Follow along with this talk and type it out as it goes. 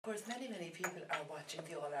course, many people are watching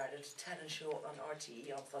the All-Ireland Talent Show on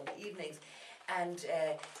RTE on Sunday evenings, and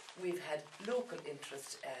we've had local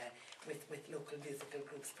interest with local musical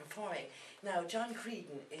groups performing. Now, John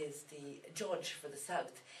Creedon is the judge for the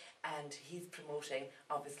South, and he's promoting,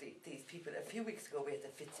 obviously, these people. A few weeks ago we had the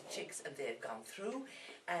Fitzy Chicks, and they've gone through,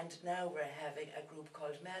 and now we're having a group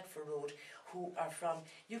called Mad for Road, who are from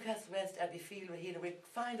Newcastle West, Abbeyfield, Rahina. We'll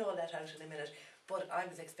find all that out in a minute, but I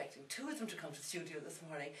was expecting 2 of them to come to the studio this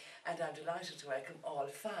morning, and I'm delighted to welcome all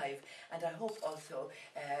 5, and I hope also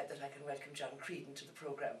that I can welcome John Creedon to the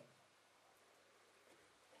programme.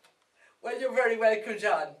 Well, you're very welcome,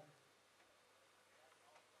 John.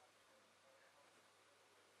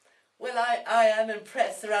 Well, I am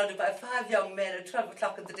impressed. Surrounded by 5 young men at 12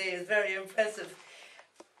 o'clock in the day is very impressive.